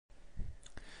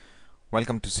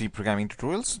Welcome to C Programming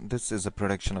Tutorials. This is a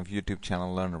production of YouTube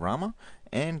channel Learnorama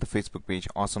and the Facebook page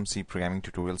Awesome C Programming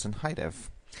Tutorials in High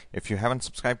Def. If you haven't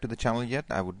subscribed to the channel yet,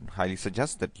 I would highly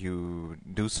suggest that you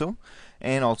do so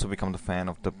and also become the fan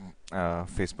of the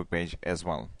Facebook page as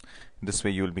well. This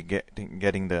way you will be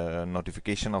getting the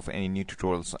notification of any new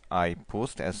tutorials I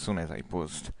post as soon as I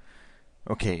post.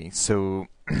 Okay, so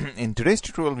in today's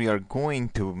tutorial we are going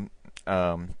to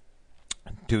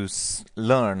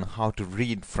learn how to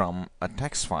read from a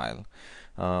text file,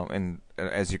 and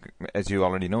as you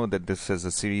already know that this is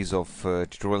a series of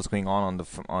tutorials going on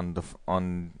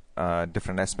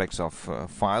different aspects of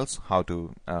files, how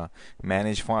to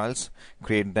manage files,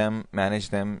 create them, manage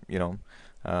them,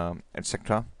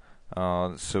 etc.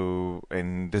 So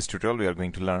in this tutorial we are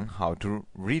going to learn how to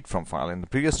read from file. In the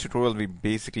previous tutorial we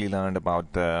basically learned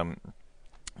about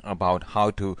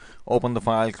how to open the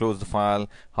file, close the file,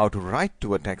 how to write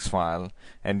to a text file,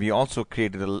 and we also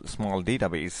created a small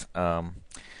database.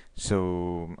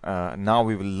 Now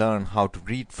we will learn how to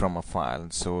read from a file.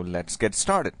 So let's get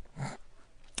started.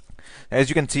 As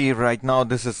you can see right now,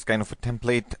 this is kind of a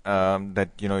template that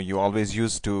you always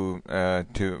use to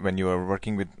when you are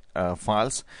working with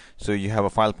files. So you have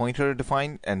a file pointer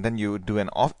defined, and then you do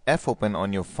an fopen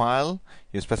on your file.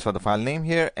 You specify the file name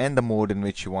here and the mode in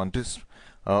which you want to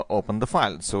open the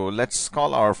file. So let's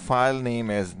call our file name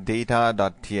as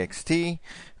data.txt,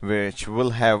 which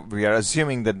will have, we are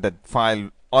assuming that that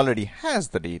file already has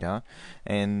the data,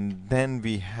 and then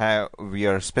we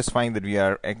are specifying that we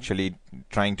are actually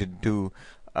trying to do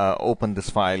open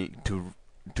this file to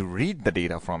read the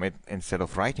data from it instead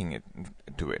of writing it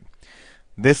to it.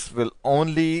 This will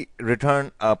only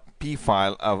return a p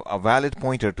file, a valid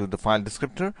pointer to the file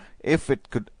descriptor, if it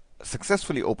could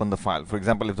successfully open the file. For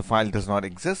example, if the file does not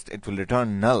exist, it will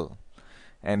return null,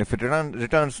 and if it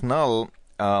returns null,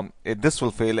 this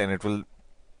will fail, and it will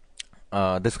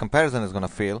this comparison is going to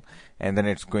fail, and then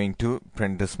it's going to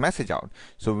print this message out.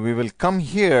 So we will come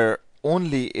here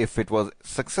only if it was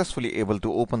successfully able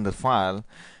to open the file,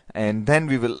 and then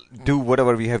we will do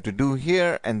whatever we have to do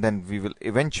here, and then we will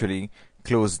eventually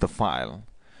close the file.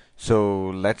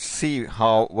 So let's see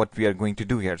what we are going to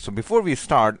do here. So before we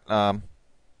start,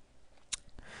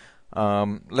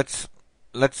 let's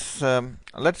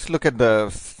look at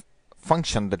the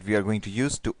function that we are going to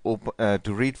use to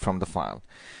read from the file.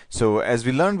 So as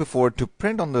we learned before, to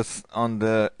print on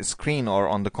the screen or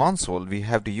on the console, we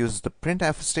have to use the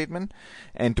printf statement,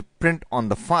 and to print on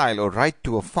the file or write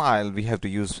to a file, we have to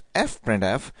use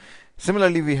fprintf.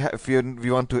 Similarly, if we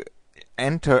want to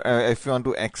enter, if you want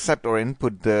to accept or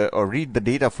input or read the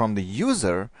data from the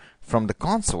user from the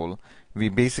console, we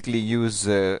basically use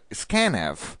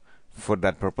scanf for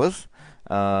that purpose.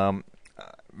 In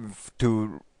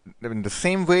the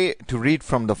same way, to read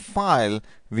from the file,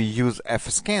 we use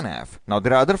fscanf. Now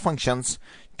there are other functions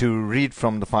to read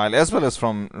from the file as well as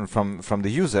from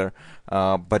the user,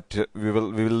 but we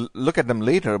will look at them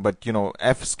later. But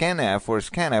fscanf or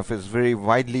scanf is very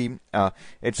widely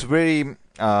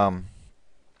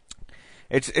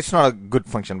it's not a good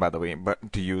function, by the way,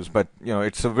 to use, but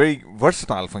it's a very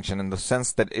versatile function in the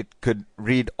sense that it could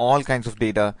read all kinds of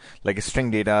data, like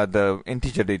string data, the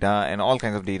integer data, and all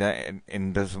kinds of data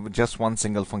in this just one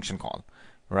single function call,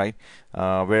 right?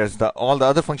 Whereas all the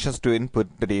other functions to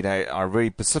input the data are very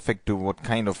specific to what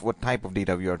type of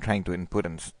data we are trying to input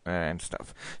and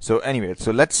stuff. So anyway,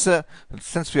 so let's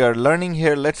since we are learning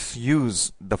here, let's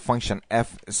use the function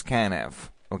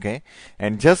fscanf. Okay,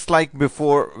 and just like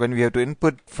before, when we have to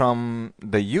input from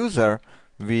the user,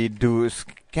 we do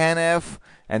scanf,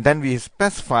 and then we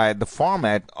specify the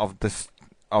format of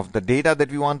the data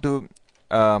that we want to,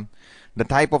 the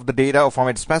type of the data or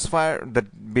format specifier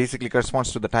that basically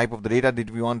corresponds to the type of the data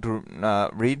that we want to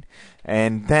read,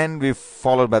 and then we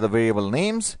followed by the variable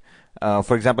names.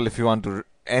 For example, if you want to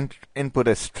input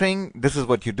a string, this is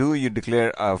what you do: you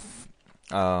declare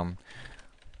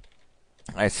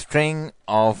a string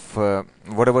of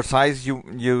whatever size you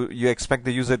expect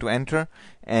the user to enter,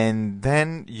 and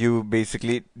then you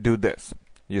basically do this.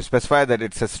 You specify that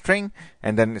it's a string,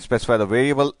 and then specify the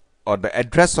variable or the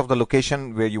address of the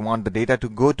location where you want the data to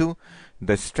go to,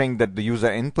 the string that the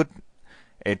user input.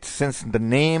 Since the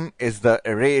name is the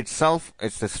array itself,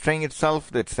 it's the string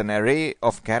itself, it's an array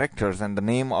of characters, and the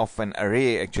name of an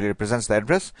array actually represents the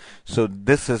address. So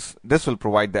this will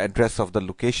provide the address of the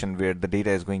location where the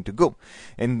data is going to go.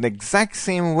 In the exact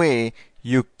same way,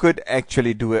 you could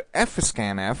actually do a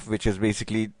fscanf, which is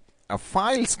basically a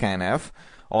file scanf.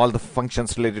 All the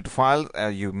functions related to files,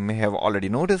 you may have already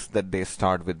noticed that they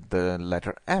start with the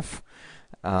letter F.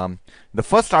 The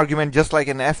first argument, just like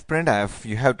in fprintf,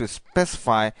 you have to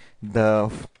specify the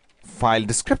file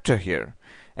descriptor here,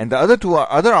 and the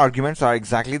other arguments are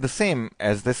exactly the same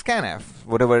as the scanf,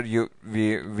 whatever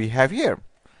we have here.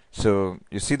 So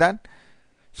you see that?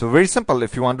 So very simple.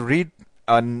 If you want to read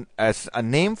as a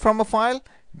name from a file,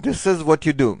 this is what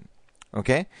you do.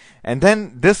 Okay, and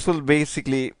then this will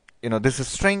basically, this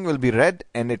string will be read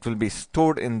and it will be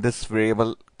stored in this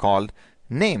variable called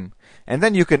name, and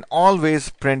then you can always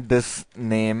print this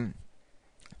name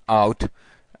out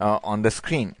on the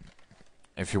screen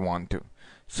if you want to.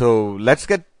 So let's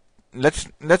give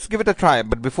it a try.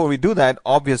 But before we do that,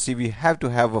 obviously we have to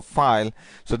have a file.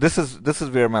 So this is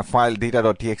where my file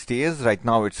data.txt is. Right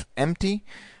now it's empty.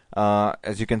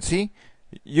 As you can see,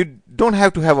 you don't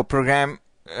have to have a program.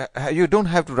 You don't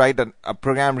have to write a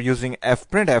program using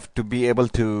fprintf to be able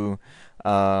to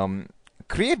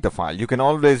create the file. You can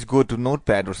always go to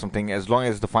Notepad or something. As long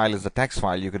as the file is a text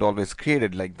file, you could always create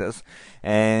it like this.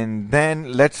 And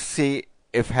then let's see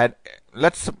if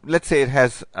let's say it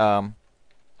has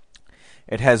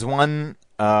one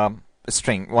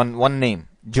string, one name,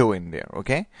 Joe, in there.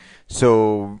 Okay,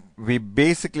 so we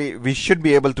should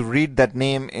be able to read that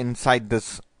name inside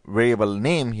this variable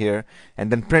name here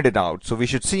and then print it out. So we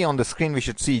should see on the screen, we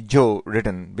should see Joe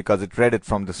written because it read it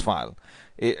from this file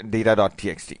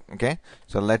data.txt. Okay,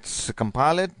 so let's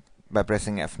compile it by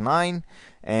pressing F9,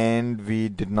 and we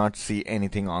did not see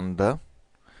anything on the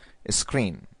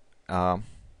screen.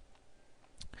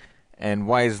 And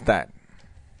why is that?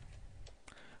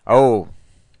 Oh,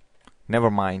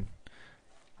 never mind.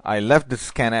 I left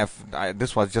this scanf.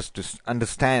 This was just to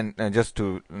understand, just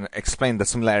to explain the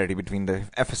similarity between the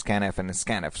fscanf and the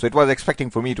scanf. So it was expecting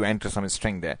for me to enter some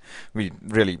string there. We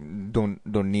really don't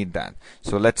need that.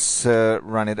 So let's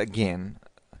run it again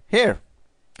here.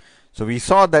 So we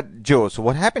saw that Joe. So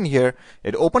what happened here?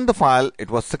 It opened the file.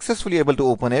 It was successfully able to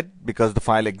open it because the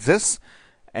file exists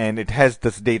and it has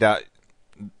this data,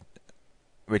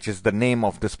 which is the name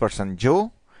of this person,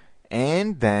 Joe.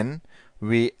 And then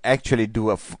we actually do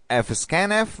a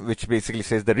fscanf, which basically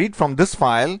says the read from this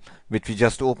file, which we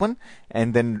just opened,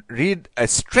 and then read a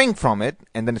string from it,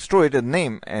 and then store it in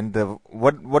name. And the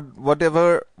what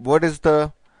is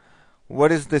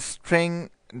the string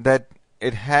that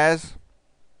it has?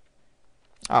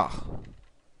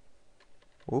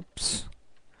 Oops.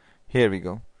 Here we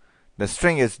go. The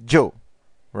string is Joe,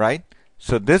 right?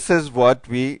 So this is what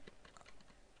we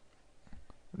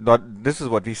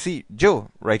see,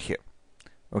 Joe, right here.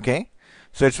 Okay,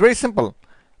 so it's very simple.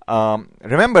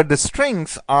 Remember, the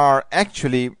strings are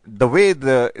actually the way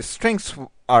the strings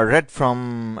are read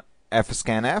from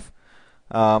fscanf.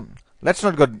 Let's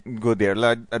not go there.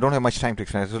 I don't have much time to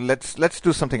explain it. So let's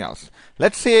do something else.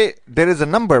 Let's say there is a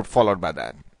number followed by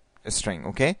that string.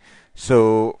 Okay,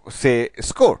 so say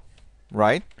score,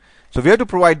 right? So we have to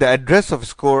provide the address of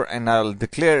score, and I'll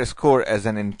declare score as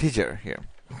an integer here.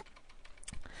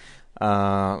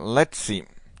 Let's see.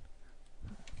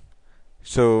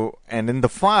 So, and in the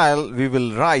file we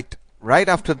will write right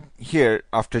after here,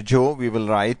 after Joe, we will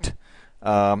write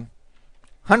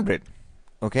 100.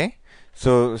 Okay,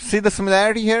 so see the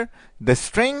similarity here. The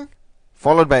string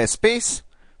followed by a space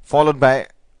followed by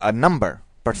a number,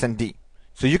 %d.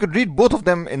 So you could read both of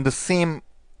them in the same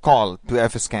call to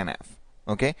fscanf.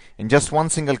 Okay, in just one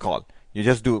single call. You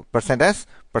just do %s,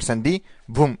 %d,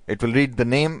 boom, it will read the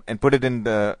name and put it in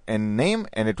name,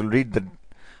 and it will read the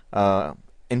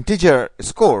integer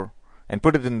score and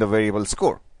put it in the variable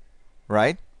score,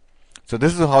 right? So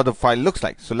this is how the file looks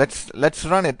like. So let's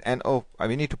run it, and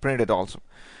we need to print it also.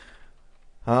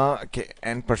 Okay,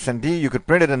 and %d, you could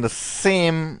print it in the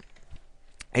same.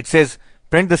 It says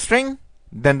print the string,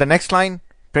 then the next line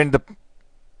print the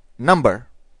number,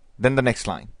 then the next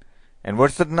line. And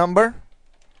what's the number?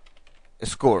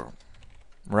 Score,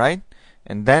 right?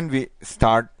 And then we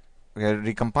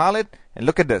recompile it, and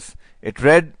look at this. It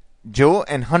read Joe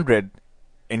and 100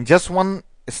 in just one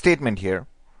statement here.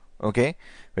 Okay,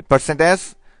 with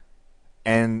 %s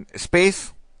and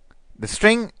space, the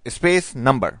string space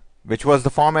number, which was the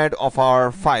format of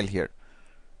our file here.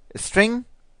 String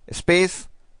space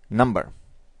number,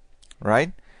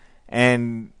 right?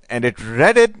 And it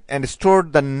read it and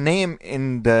stored the name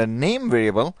in the name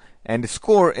variable and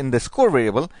score in the score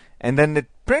variable, and then it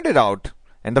printed out.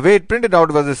 And the way it printed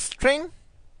out was a string,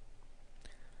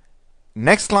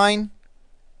 next line,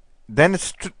 then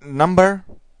number,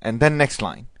 and then next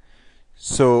line.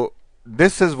 So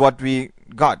this is what we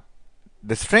got: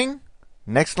 the string,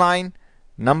 next line,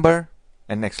 number,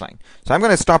 and next line. So I'm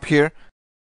going to stop here.